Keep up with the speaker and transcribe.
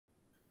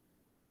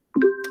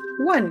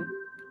1.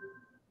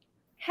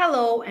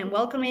 Hello and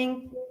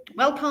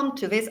welcome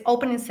to this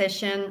opening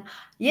session,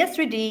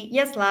 YES3D,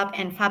 YESLAB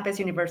and FAPES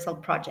Universal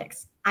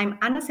Projects. I'm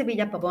Ana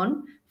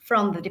Sevilla-Pavón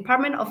from the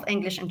Department of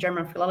English and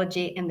German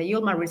Philology in the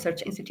ULMA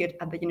Research Institute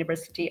at the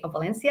University of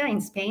Valencia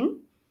in Spain.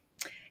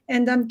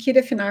 And I'm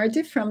Kyria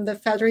Finardi from the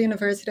Federal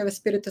University of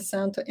Espírito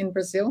Santo in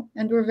Brazil,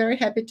 and we're very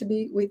happy to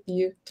be with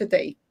you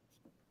today.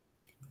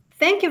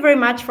 Thank you very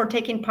much for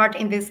taking part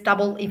in this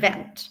double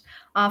event.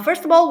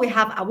 First of all, we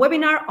have a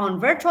webinar on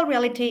virtual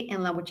reality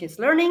and languages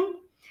learning.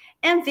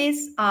 And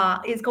this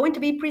is going to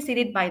be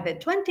preceded by the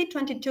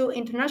 2022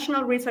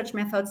 International Research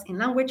Methods in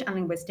Language and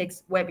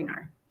Linguistics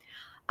webinar.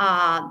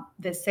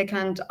 The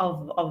second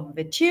of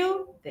the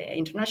two, the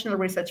International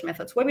Research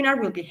Methods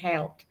webinar, will be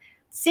held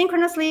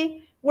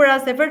synchronously,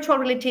 whereas the Virtual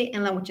Reality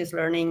and Languages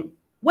Learning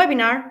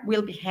webinar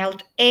will be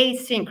held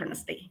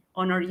asynchronously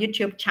on our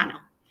YouTube channel.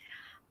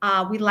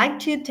 We'd like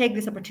to take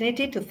this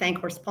opportunity to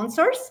thank our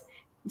sponsors,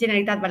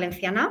 Generalitat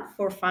Valenciana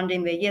for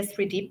funding the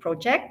YES3D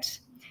project,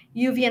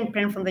 UV and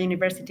PREN from the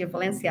University of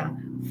Valencia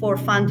for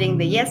funding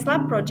the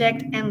YESLAB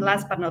project, and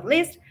last but not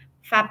least,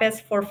 FAPES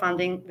for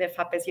funding the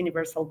FAPES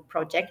Universal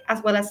project,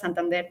 as well as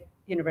Santander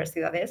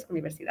Universidades,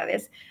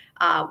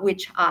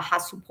 which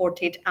has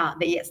supported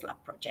the YESLAB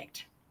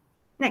project.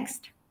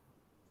 Next.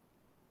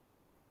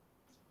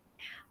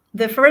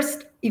 The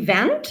first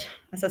event,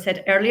 as I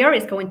said earlier,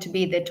 is going to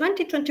be the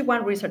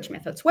 2021 Research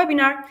Methods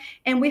webinar,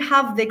 and we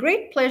have the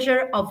great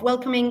pleasure of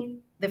welcoming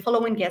the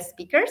following guest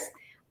speakers: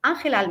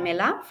 Ángela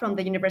Almela from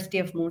the University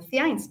of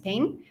Murcia in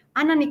Spain,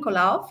 Ana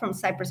Nicolau from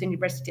Cyprus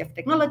University of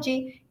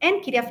Technology,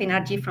 and Kyria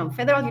Finardi from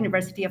Federal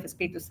University of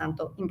Espírito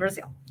Santo in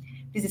Brazil.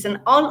 This is an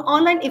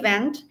online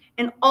event,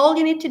 and all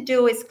you need to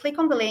do is click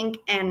on the link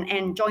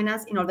and join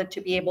us in order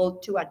to be able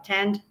to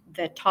attend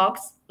the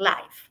talks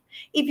live.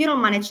 If you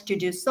don't manage to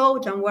do so,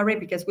 don't worry,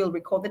 because we'll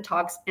record the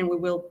talks and we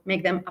will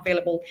make them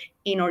available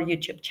in our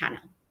YouTube channel.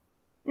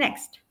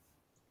 Next.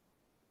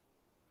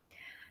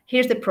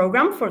 Here's the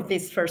program for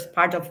this first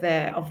part of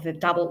the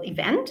double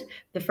event.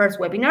 The first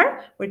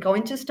webinar, we're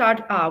going to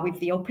start with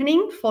the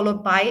opening,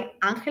 followed by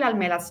Ángela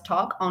Almela's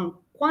talk on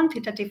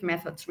quantitative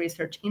methods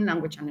research in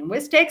language and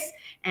linguistics,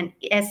 and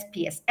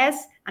SPSS,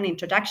 an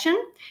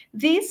introduction.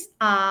 This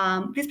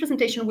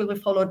presentation will be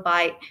followed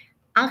by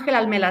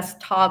Ángela Almela's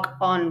talk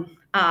on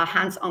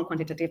hands-on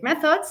quantitative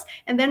methods,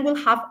 and then we'll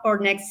have our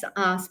next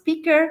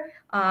speaker,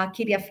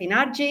 Kyria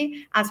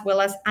Finardi, as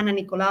well as Ana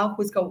Nicolau,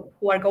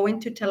 who are going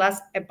to tell us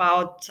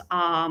about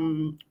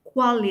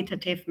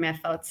qualitative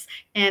methods.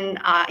 And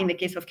in the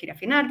case of Kyria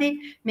Finardi,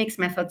 mixed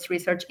methods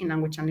research in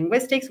language and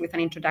linguistics with an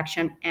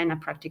introduction and a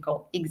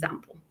practical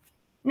example.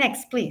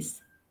 Next,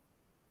 please.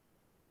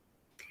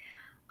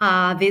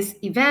 This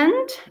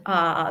event,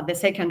 the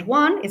second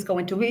one, is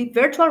going to be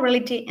Virtual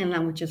Reality and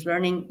Languages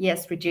Learning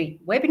YES3D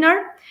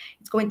webinar.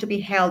 It's going to be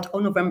held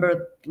on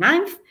November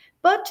 9th,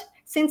 but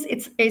since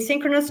it's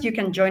asynchronous, you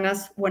can join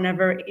us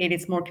whenever it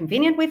is more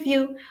convenient with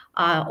you.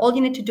 All you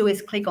need to do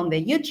is click on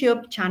the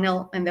YouTube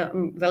channel and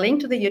the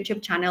link to the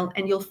YouTube channel,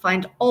 and you'll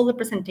find all the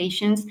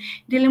presentations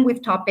dealing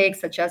with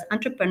topics such as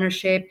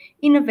entrepreneurship,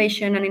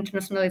 innovation and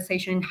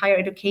internationalization in higher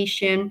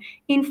education,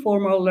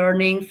 informal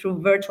learning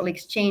through virtual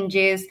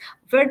exchanges,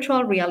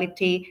 virtual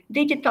reality,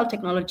 digital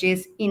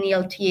technologies in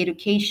ELT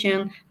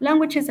education,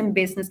 languages and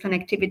business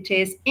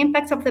connectivities,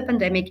 impacts of the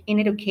pandemic in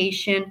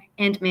education,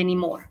 and many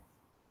more.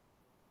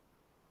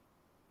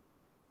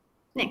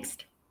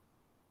 Next.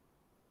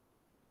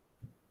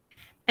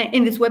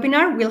 In this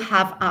webinar, we'll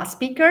have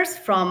speakers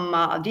from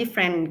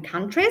different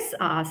countries,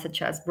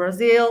 such as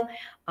Brazil,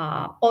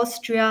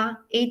 Austria,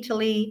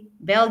 Italy,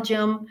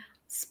 Belgium,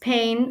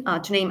 Spain,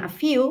 to name a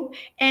few.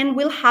 And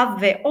we'll have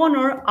the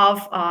honor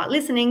of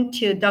listening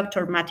to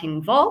Dr.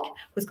 Martin Volk,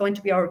 who's going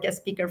to be our guest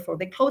speaker for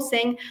the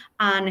closing,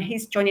 and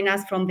he's joining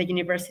us from the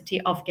University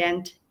of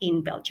Ghent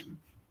in Belgium.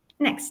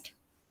 Next.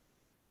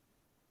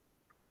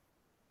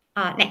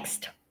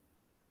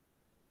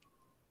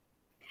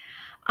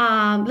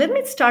 Let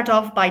me start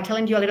off by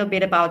telling you a little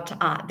bit about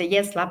the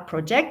YESLAB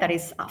project that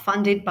is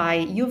funded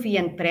by UV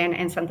and PREN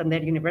and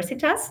Santander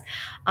Universitas.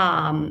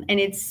 And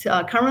it's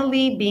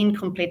currently being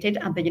completed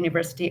at the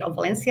University of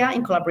Valencia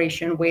in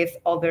collaboration with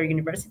other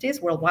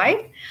universities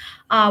worldwide.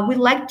 We'd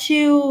like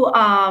to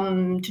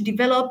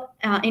develop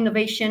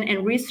innovation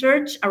and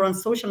research around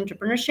social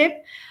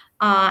entrepreneurship.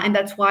 And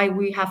that's why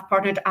we have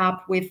partnered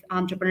up with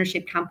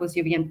Entrepreneurship Campus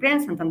UV and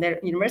PREN, Santander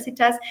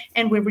Universitas,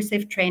 and we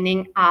received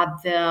training at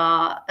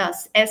the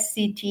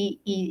SCET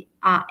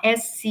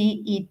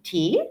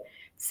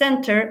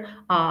Center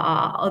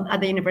at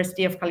the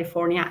University of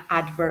California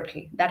at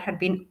Berkeley. That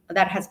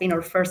has been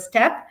our first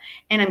step,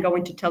 and I'm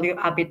going to tell you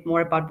a bit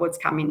more about what's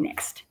coming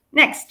next.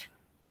 Next.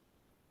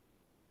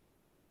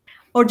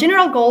 Our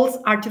general goals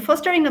are to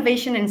foster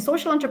innovation and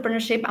social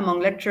entrepreneurship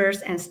among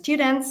lecturers and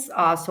students,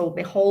 so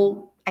the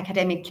whole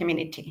academic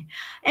community,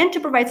 and to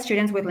provide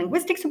students with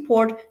linguistic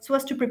support so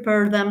as to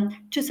prepare them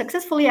to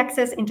successfully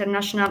access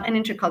international and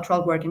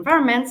intercultural work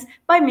environments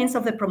by means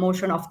of the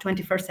promotion of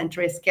 21st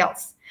century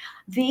skills.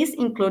 These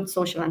include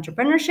social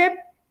entrepreneurship,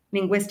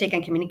 linguistic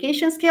and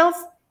communication skills,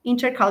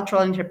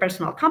 intercultural,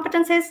 interpersonal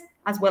competencies,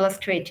 as well as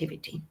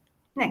creativity.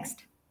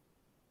 Next.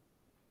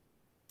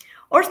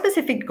 Our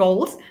specific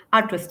goals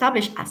are to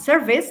establish a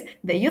service,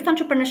 the Youth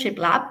Entrepreneurship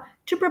Lab,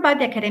 to provide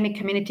the academic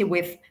community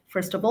with,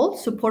 first of all,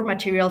 support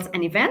materials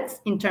and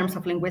events in terms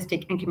of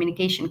linguistic and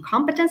communication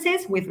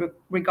competencies with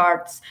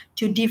regards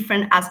to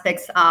different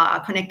aspects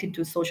connected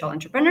to social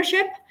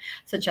entrepreneurship,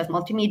 such as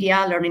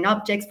multimedia, learning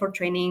objects for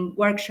training,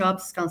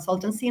 workshops,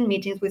 consultancy, and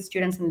meetings with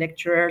students and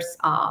lecturers,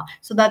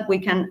 so that we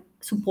can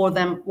support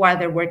them while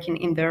they're working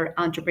in their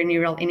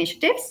entrepreneurial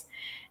initiatives.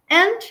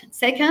 And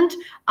second,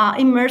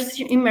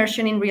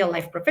 immersion in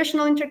real-life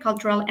professional,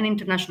 intercultural, and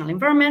international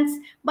environments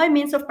by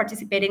means of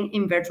participating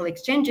in virtual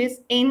exchanges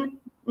in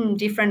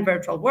different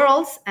virtual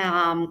worlds.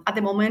 At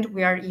the moment,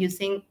 we are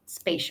using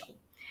spatial.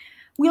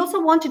 We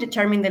also want to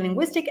determine the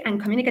linguistic and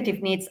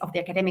communicative needs of the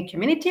academic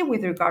community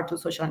with regard to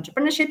social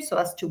entrepreneurship, so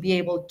as to be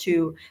able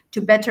to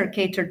better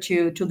cater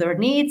to their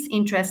needs,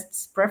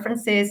 interests,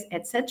 preferences,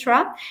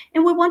 etc.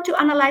 And we want to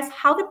analyze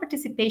how the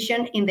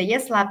participation in the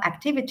YESLAB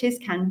activities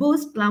can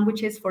boost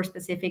languages for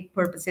specific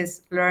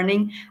purposes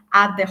learning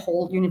at the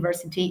whole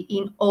university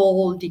in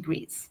all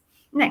degrees.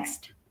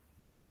 Next.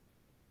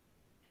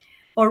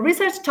 Our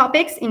research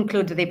topics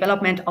include the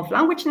development of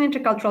language and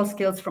intercultural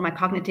skills from a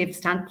cognitive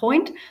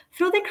standpoint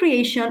through the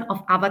creation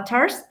of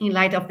avatars in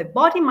light of the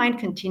body-mind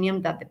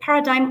continuum that the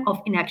paradigm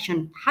of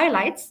inaction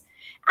highlights,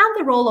 and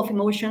the role of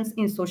emotions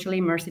in socially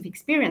immersive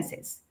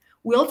experiences.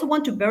 We also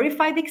want to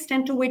verify the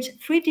extent to which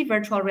 3D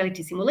virtual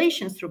reality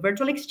simulations through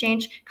virtual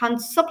exchange can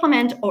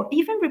supplement or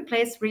even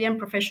replace real and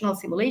professional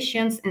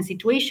simulations and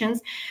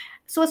situations,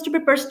 so as to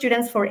prepare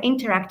students for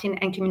interacting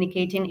and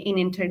communicating in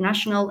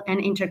international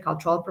and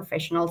intercultural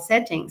professional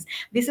settings.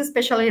 This is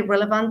especially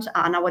relevant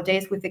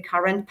nowadays with the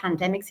current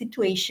pandemic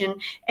situation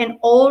and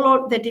all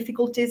of the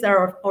difficulties that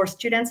our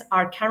students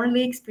are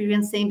currently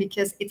experiencing,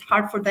 because it's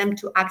hard for them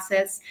to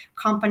access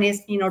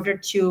companies in order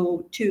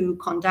to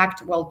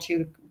conduct, well,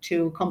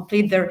 to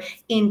complete their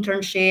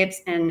internships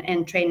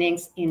and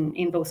trainings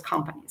in those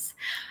companies.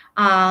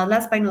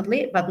 Last but not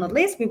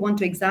least, we want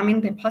to examine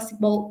the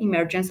possible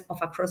emergence of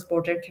a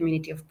cross-border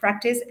community of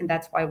practice, and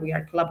that's why we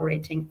are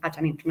collaborating at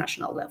an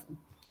international level.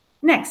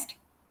 Next.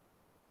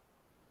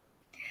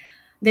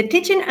 The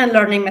teaching and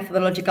learning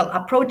methodological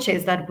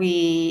approaches that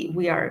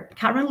we are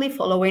currently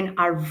following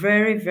are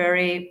very,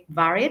 very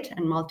varied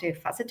and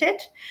multifaceted.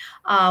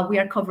 We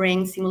are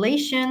covering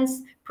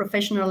simulations,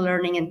 professional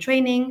learning and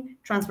training,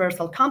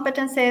 transversal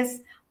competences,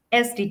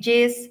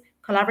 SDGs,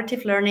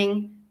 collaborative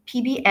learning,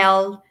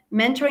 PBL,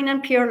 mentoring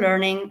and peer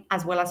learning,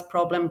 as well as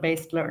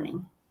problem-based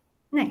learning.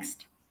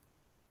 Next.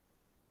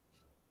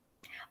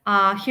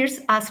 Here's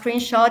a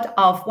screenshot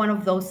of one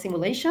of those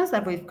simulations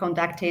that we've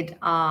conducted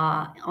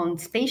on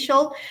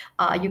Spatial.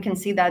 You can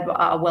see that,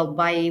 well,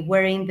 by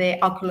wearing the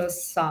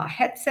Oculus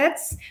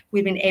headsets,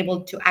 we've been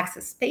able to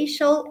access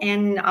Spatial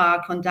and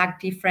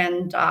conduct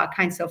different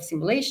kinds of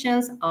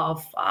simulations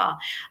of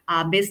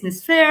a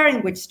business fair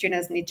in which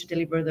students need to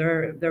deliver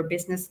their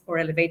business or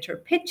elevator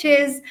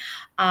pitches,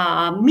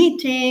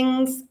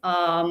 meetings,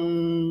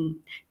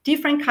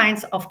 different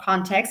kinds of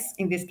contexts,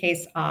 in this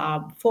case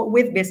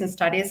with business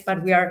studies,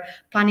 but we are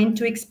planning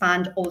to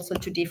expand also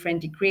to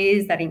different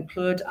degrees that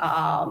include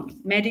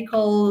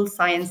medical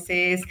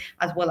sciences,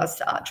 as well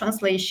as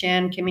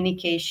translation,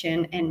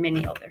 communication, and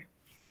many other.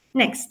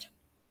 Next.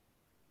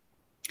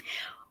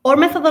 Our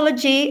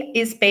methodology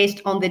is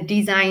based on the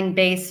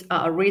design-based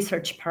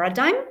research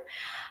paradigm.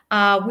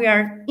 We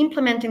are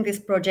implementing this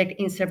project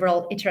in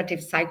several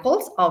iterative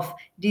cycles of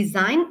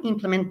design,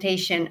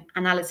 implementation,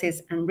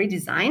 analysis, and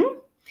redesign.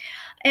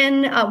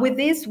 And with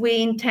this,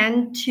 we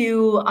intend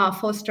to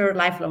foster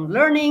lifelong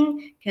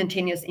learning,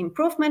 continuous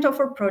improvement of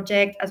our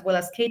project, as well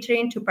as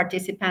catering to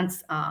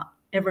participants'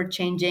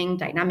 ever-changing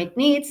dynamic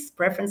needs,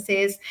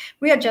 preferences,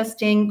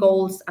 readjusting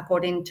goals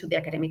according to the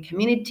academic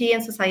community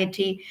and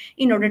society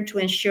in order to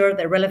ensure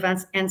the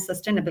relevance and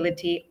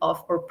sustainability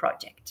of our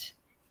project.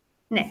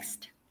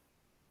 Next.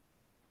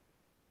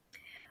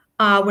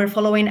 We're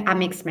following a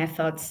mixed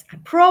methods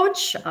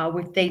approach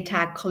with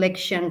data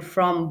collection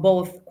from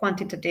both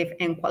quantitative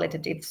and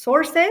qualitative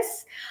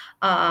sources.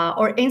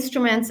 Our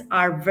instruments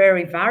are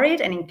very varied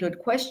and include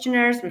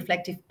questionnaires,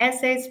 reflective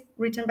essays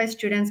written by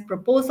students,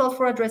 proposals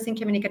for addressing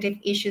communicative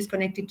issues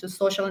connected to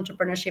social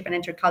entrepreneurship and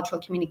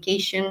intercultural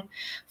communication,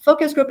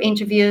 focus group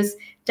interviews,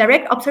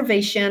 direct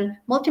observation,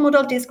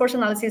 multimodal discourse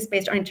analysis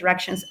based on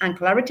interactions, and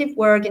collaborative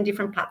work in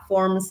different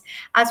platforms,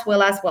 as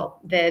well as, well,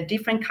 the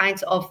different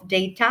kinds of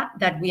data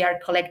that we are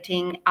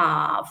collecting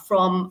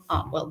from,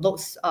 well,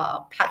 those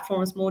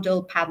platforms,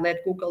 Moodle,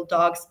 Padlet, Google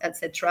Docs,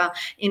 etc.,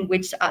 in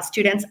which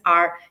students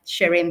are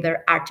sharing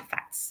their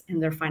artifacts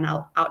and their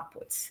final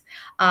outputs.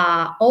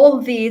 All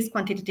these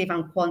quantitative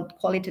and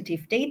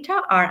qualitative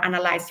data are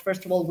analyzed,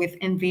 first of all, with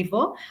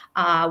NVivo,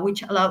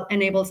 which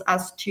enables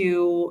us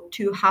to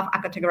have a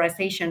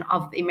categorization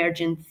of the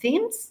emerging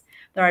themes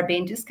that are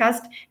being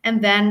discussed,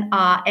 and then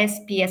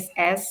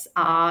SPSS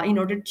in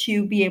order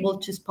to be able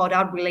to spot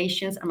out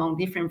relations among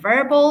different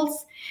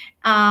variables.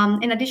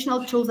 And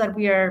additional tools that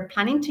we are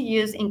planning to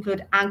use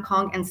include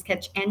Ankong and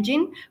Sketch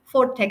Engine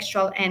for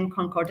textual and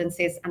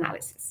concordances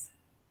analysis.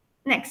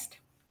 Next.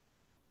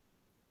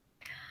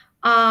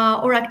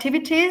 Our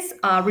activities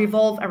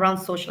revolve around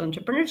social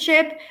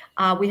entrepreneurship.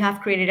 We have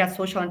created a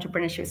social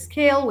entrepreneurship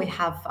scale. We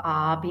have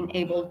been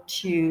able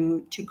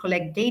to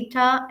collect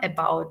data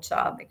about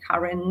the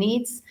current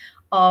needs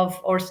of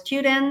our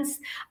students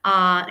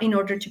in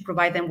order to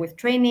provide them with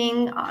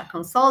training,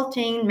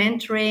 consulting,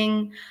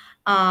 mentoring.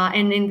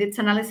 And in this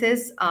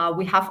analysis,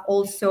 we have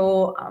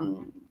also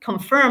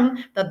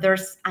confirmed that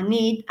there's a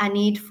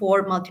need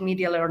for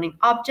multimedia learning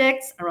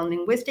objects around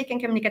linguistic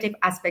and communicative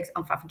aspects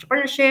of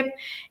entrepreneurship.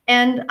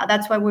 And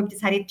that's why we've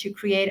decided to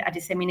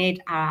disseminate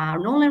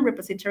an online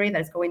repository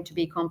that's going to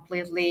be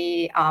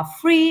completely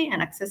free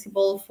and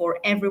accessible for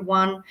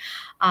everyone.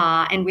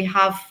 And we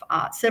have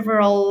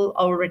several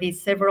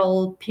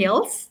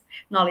pills,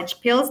 knowledge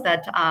pills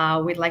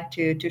that we'd like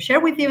to share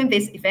with you in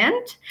this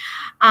event.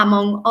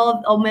 Among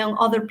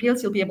other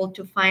pills, you'll be able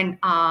to find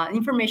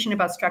information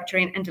about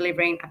structuring and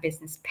delivering a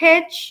business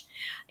pitch,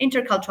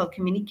 intercultural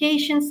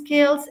communication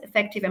skills,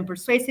 effective and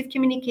persuasive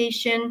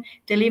communication,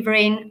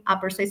 delivering a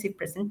persuasive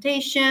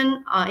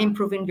presentation,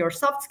 improving your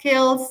soft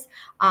skills,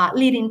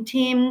 leading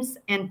teams,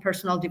 and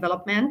personal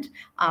development.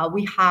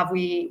 We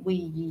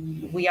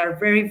are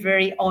very,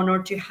 very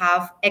honored to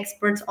have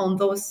experts on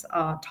those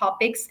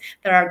topics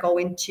that are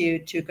going to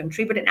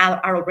contribute and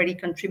are already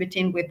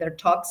contributing with their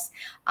talks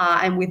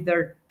and with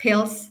their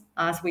pills,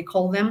 as we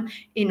call them,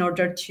 in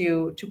order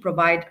to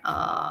provide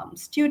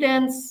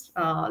students,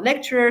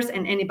 lecturers,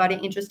 and anybody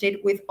interested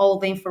with all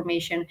the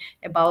information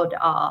about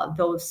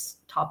those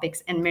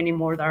topics and many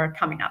more that are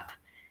coming up.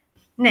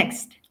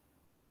 Next.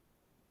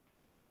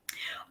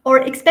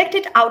 Our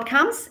expected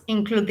outcomes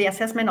include the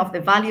assessment of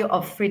the value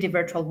of 3D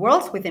virtual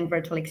worlds within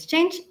virtual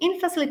exchange in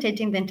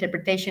facilitating the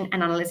interpretation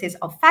and analysis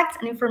of facts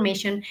and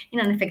information in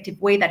an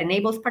effective way that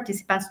enables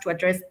participants to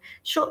address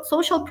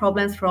social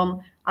problems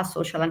from a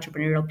social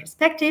entrepreneurial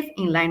perspective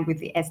in line with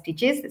the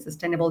SDGs, the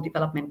Sustainable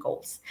Development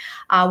Goals.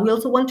 We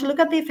also want to look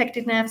at the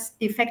effectiveness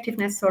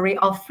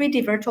of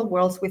 3D virtual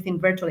worlds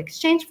within virtual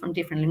exchange from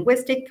different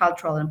linguistic,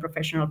 cultural, and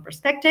professional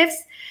perspectives.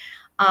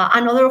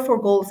 Another of our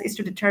goals is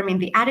to determine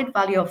the added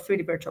value of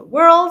 3D virtual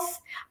worlds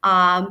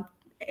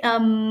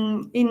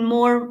in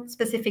more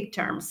specific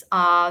terms.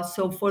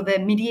 So for the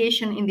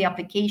mediation in the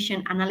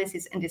application,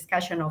 analysis, and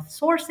discussion of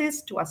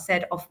sources to a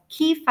set of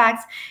key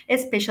facts,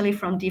 especially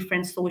from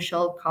different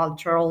social,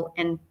 cultural,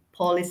 and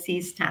policy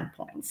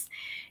standpoints.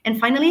 And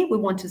finally, we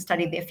want to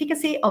study the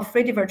efficacy of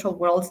 3D virtual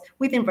worlds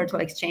within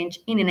virtual exchange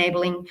in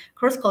enabling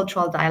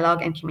cross-cultural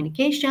dialogue and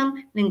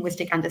communication,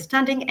 linguistic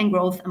understanding, and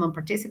growth among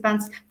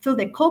participants through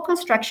the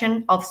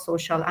co-construction of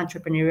social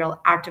entrepreneurial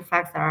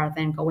artifacts that are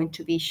then going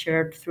to be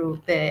shared through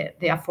the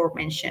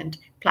aforementioned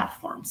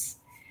platforms.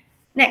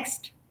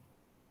 Next.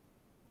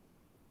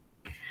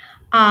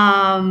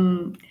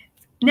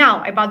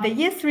 Now, about the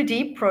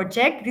YES3D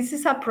project, this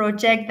is a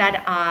project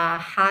that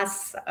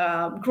has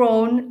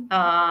grown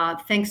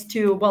thanks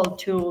to,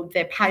 to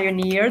the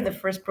pioneer, the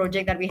first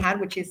project that we had,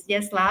 which is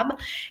YESLAB.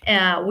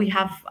 We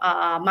have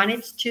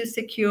managed to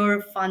secure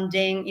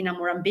funding in a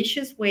more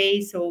ambitious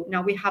way. So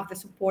now we have the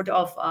support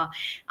of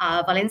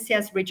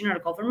Valencia's regional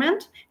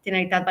government,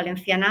 Generalitat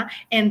Valenciana,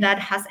 and that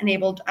has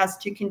enabled us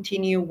to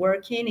continue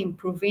working,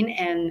 improving,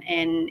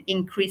 and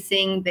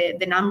increasing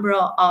the number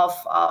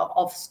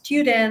of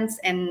students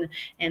and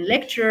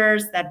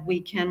lecturers that we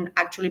can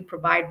actually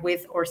provide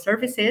with our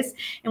services.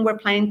 And we're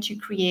planning to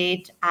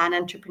create an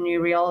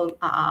entrepreneurial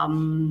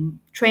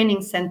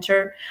training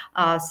center.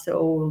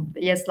 So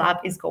YESLAB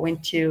is going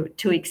to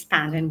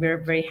expand, and we're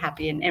very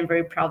happy and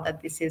very proud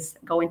that this is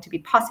going to be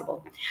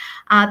possible.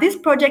 This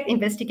project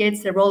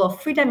investigates the role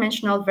of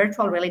three-dimensional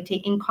virtual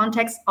reality in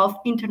context of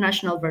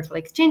international virtual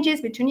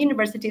exchanges between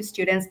university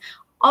students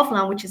of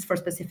languages for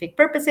specific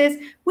purposes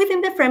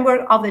within the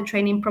framework of the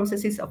training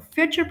processes of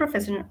future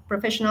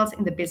professionals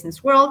in the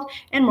business world,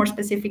 and more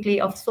specifically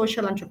of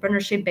social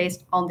entrepreneurship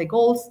based on the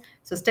goals,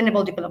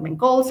 Sustainable Development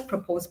Goals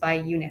proposed by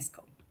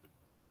UNESCO.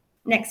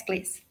 Next,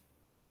 please.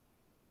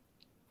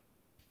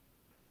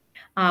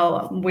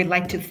 We'd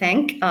like to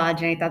thank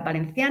Generalitat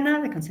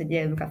Valenciana, the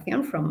Consejería de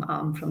Educación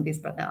from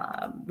this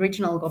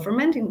regional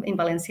government in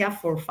Valencia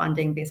for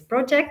funding this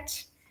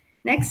project.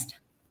 Next.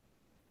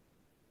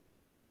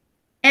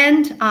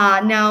 And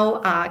now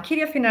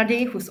Kyria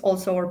Finardi, who's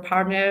also our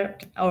partner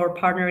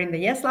in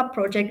the YESLAB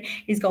project,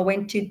 is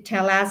going to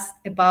tell us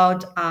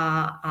about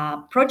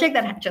a project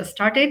that had just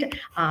started,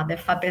 the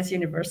FAPES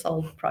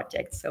Universal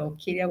Project. So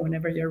Kyria,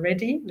 whenever you're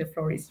ready, the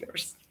floor is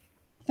yours.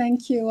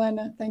 Thank you,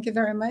 Anna. Thank you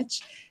very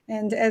much.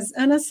 And as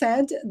Anna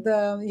said,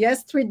 the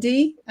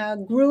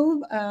YES3D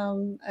grew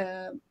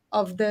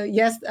of the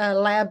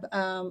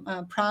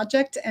YESLAB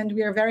project, and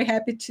we are very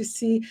happy to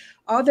see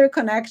other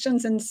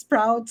connections and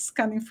sprouts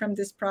coming from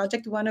this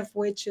project, one of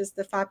which is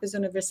the FAPES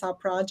Universal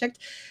project,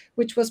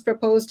 which was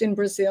proposed in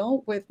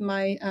Brazil with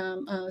my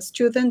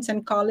students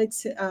and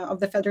colleagues of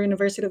the Federal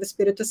University of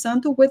Espírito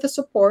Santo, with the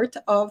support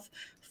of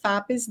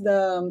FAPES,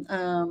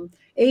 the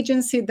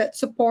agency that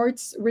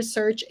supports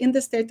research in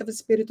the state of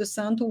Espírito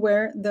Santo,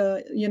 where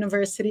the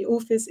university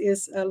UFES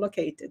is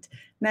located.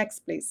 Next,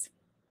 please.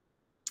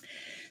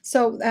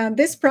 So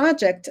this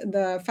project,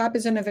 the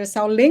FAPES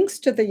Universal, links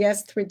to the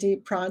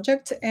YES3D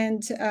project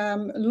and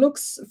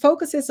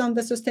focuses on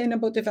the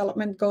Sustainable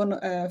Development Goal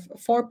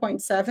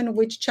 4.7,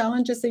 which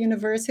challenges the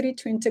university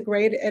to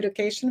integrate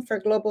education for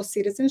global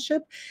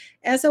citizenship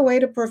as a way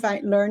to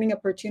provide learning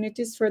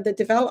opportunities for the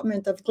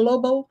development of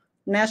global,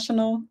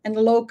 national, and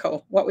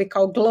local, what we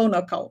call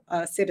glonacal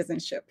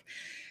citizenship.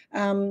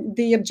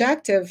 The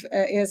objective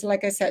is,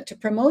 like I said, to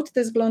promote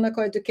this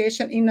glonacal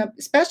education,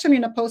 especially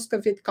in a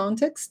post-COVID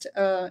context.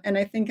 And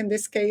I think in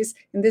this case,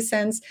 in this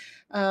sense,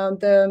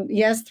 the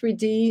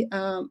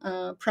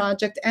YES3D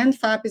project and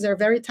FAPES are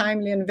very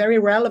timely and very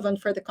relevant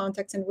for the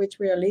context in which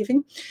we are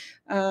living.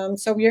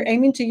 So we are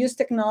aiming to use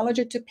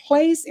technology to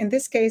place, in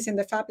this case, in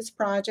the FAPES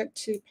project,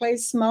 to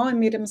place small and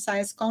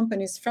medium-sized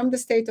companies from the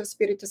state of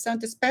Espírito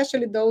Santo,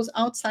 especially those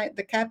outside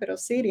the capital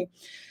city,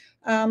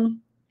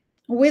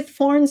 with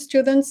foreign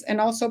students and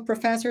also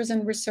professors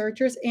and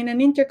researchers in an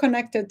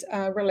interconnected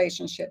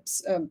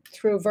relationships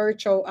through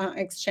virtual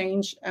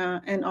exchange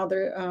and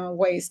other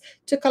ways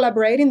to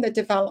collaborate in the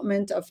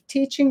development of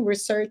teaching,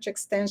 research,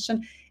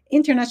 extension,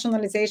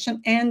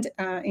 internationalization, and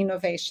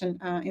innovation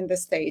in the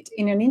state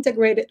in an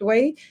integrated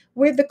way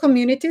with the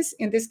communities,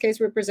 in this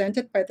case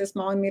represented by the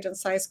small and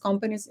medium-sized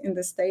companies in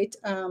the state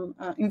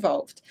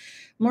involved.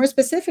 More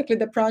specifically,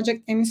 the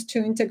project aims to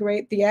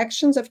integrate the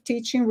actions of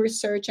teaching,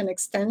 research, and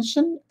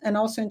extension, and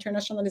also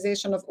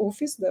internationalization of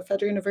UFES, the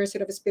Federal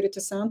University of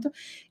Espírito Santo,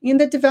 in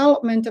the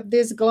development of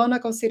this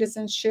glonacal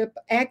citizenship,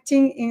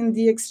 acting in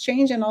the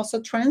exchange and also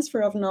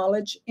transfer of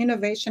knowledge,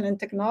 innovation, and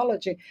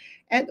technology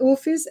at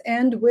UFES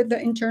and with the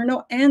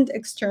internal and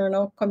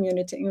external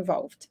community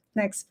involved.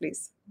 Next,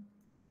 please.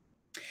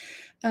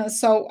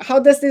 So how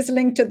does this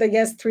link to the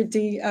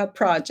YES3D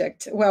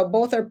project? Well,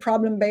 both are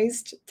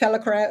problem-based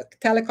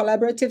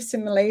telecollaborative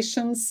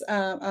simulations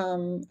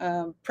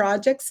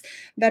projects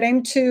that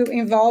aim to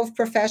involve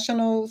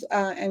professional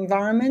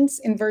environments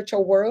in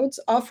virtual worlds,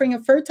 offering a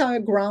fertile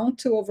ground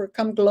to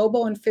overcome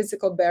global and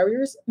physical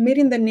barriers,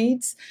 meeting the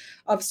needs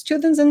of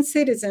students and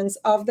citizens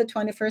of the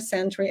 21st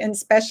century, and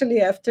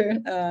especially after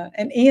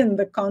and in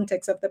the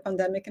context of the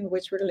pandemic in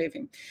which we're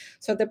living.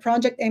 So the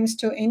project aims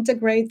to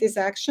integrate these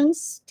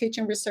actions,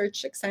 teaching,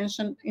 research,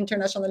 extension,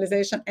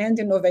 internationalization, and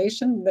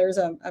innovation. There's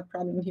a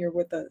problem here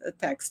with the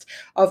text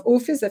of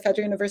UFES, the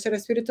Federal University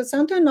of Espírito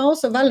Santo, and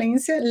also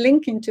Valencia,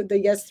 linking to the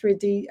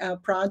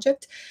YES3D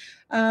project,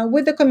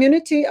 with the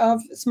community of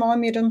small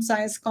and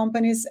medium-sized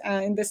companies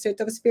in the state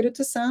of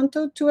Espírito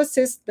Santo to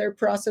assist their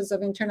process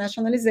of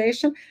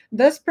internationalization,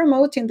 thus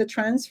promoting the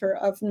transfer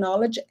of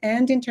knowledge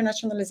and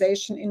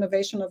internationalization,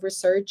 innovation of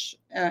research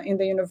in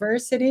the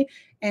university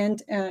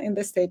and in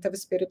the state of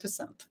Espírito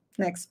Santo.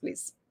 Next,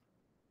 please.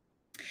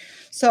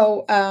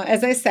 So,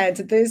 as I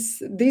said,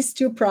 these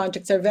two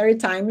projects are very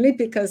timely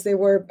because they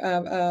were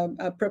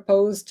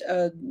proposed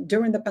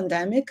during the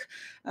pandemic,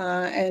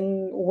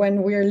 and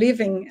when we're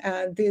living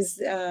this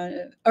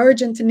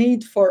urgent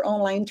need for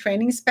online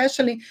training,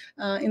 especially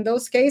in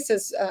those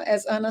cases,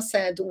 as Anna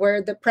said,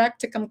 where the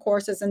practicum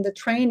courses and the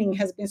training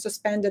has been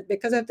suspended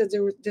because of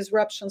the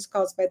disruptions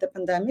caused by the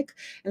pandemic.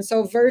 And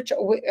so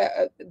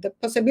the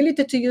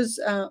possibility to use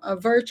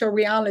virtual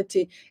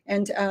reality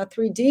and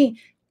 3D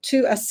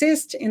to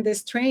assist in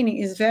this training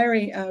is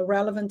very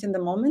relevant in the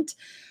moment.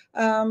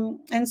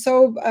 And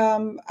so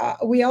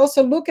we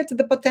also look at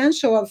the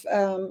potential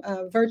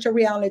of virtual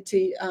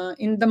reality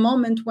in the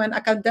moment when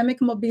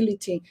academic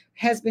mobility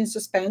has been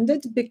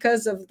suspended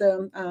because of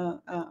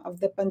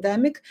the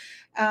pandemic,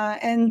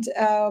 and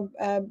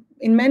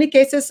in many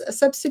cases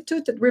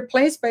substituted,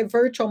 replaced by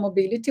virtual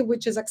mobility,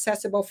 which is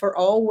accessible for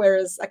all,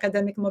 whereas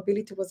academic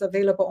mobility was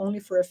available only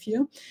for a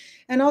few.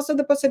 And also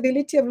the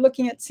possibility of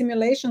looking at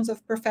simulations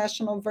of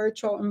professional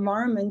virtual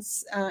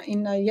environments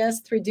in a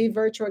YES3D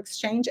virtual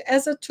exchange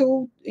as a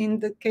tool, in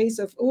the case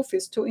of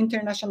UFES, to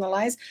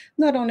internationalize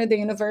not only the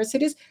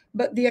universities,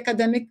 but the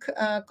academic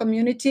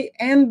community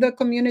and the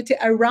community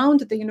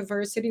around the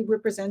university,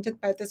 represented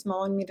by the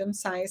small and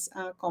medium-sized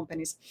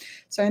companies.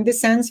 So in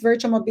this sense,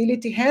 virtual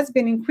mobility has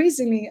been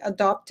increasingly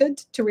adopted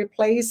to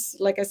replace,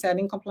 like I said,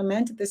 and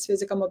complement this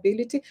physical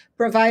mobility,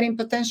 providing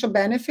potential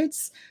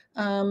benefits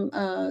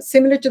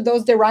similar to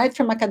those derived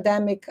from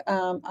academic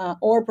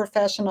or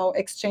professional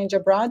exchange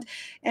abroad.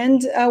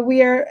 And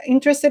we are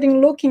interested in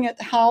looking at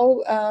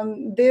how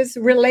this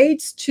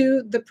relates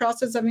to the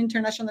process of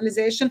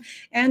internationalization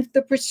and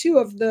the pursuit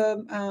of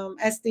the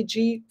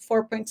SDG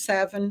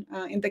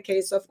 4.7 in the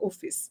case of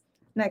UFES.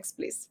 Next,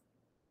 please.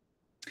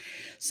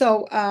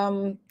 So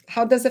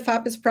how does the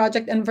FAPES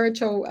project and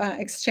virtual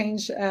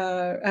exchange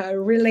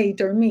relate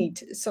or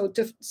meet? So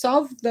to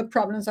solve the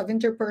problems of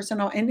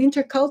interpersonal and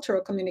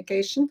intercultural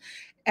communication,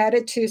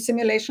 added to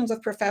simulations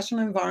of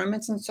professional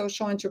environments and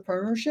social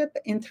entrepreneurship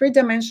in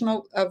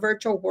three-dimensional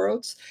virtual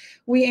worlds,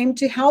 we aim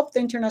to help the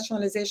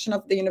internationalization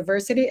of the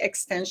university,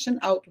 extension,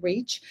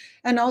 outreach,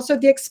 and also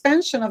the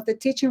expansion of the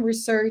teaching,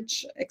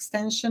 research,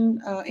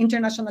 extension,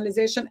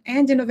 internationalization,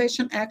 and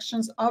innovation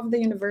actions of the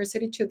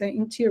university to the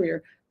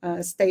interior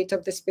state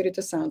of the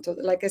Espírito Santo.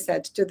 Like I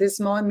said, to these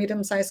small and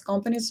medium-sized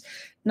companies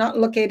not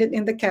located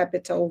in the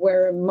capital,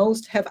 where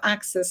most have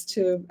access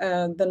to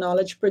the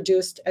knowledge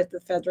produced at the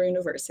Federal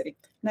University.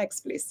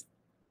 Next, please.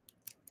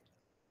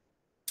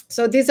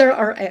 So these are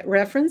our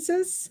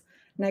references.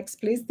 Next,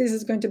 please. This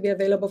is going to be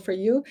available for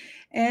you.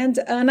 And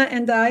Anna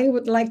and I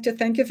would like to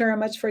thank you very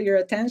much for your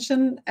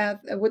attention.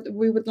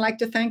 We would like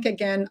to thank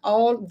again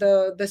all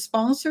the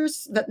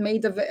sponsors that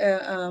made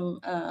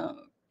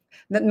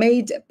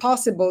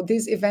possible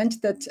this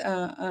event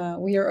that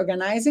we are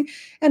organizing,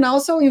 and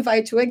also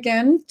invite you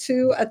again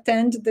to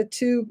attend the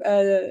two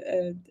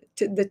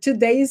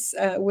days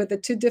with the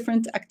two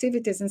different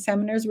activities and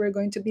seminars we're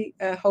going to be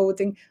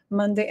holding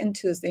Monday and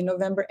Tuesday,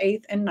 November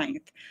 8th and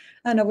 9th.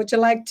 Anna, would you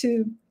like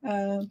to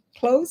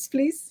close,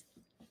 please?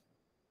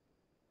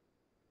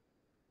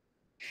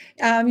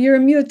 You're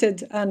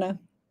muted, Anna.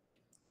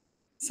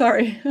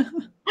 Sorry.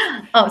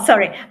 Oh,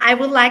 sorry. I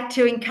would like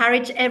to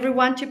encourage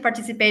everyone to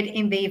participate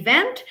in the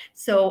event.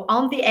 So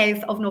on the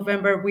 8th of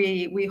November,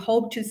 we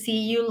hope to see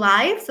you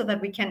live so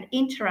that we can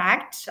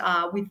interact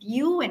with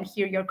you and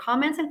hear your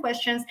comments and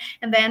questions.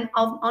 And then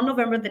on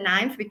November the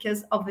 9th,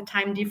 because of the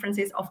time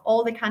differences of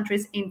all the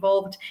countries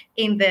involved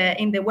in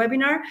the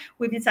webinar,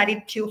 we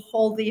decided to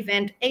hold the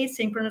event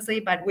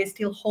asynchronously, but we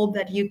still hope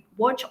that you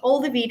watch all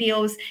the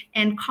videos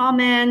and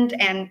comment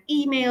and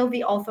email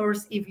the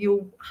authors if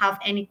you have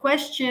any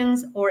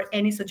questions or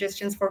any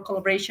suggestions for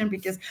collaboration,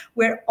 because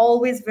we're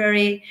always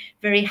very,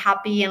 very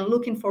happy and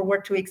looking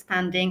forward to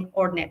expanding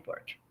our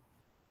network.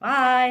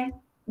 Bye.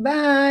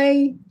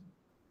 Bye.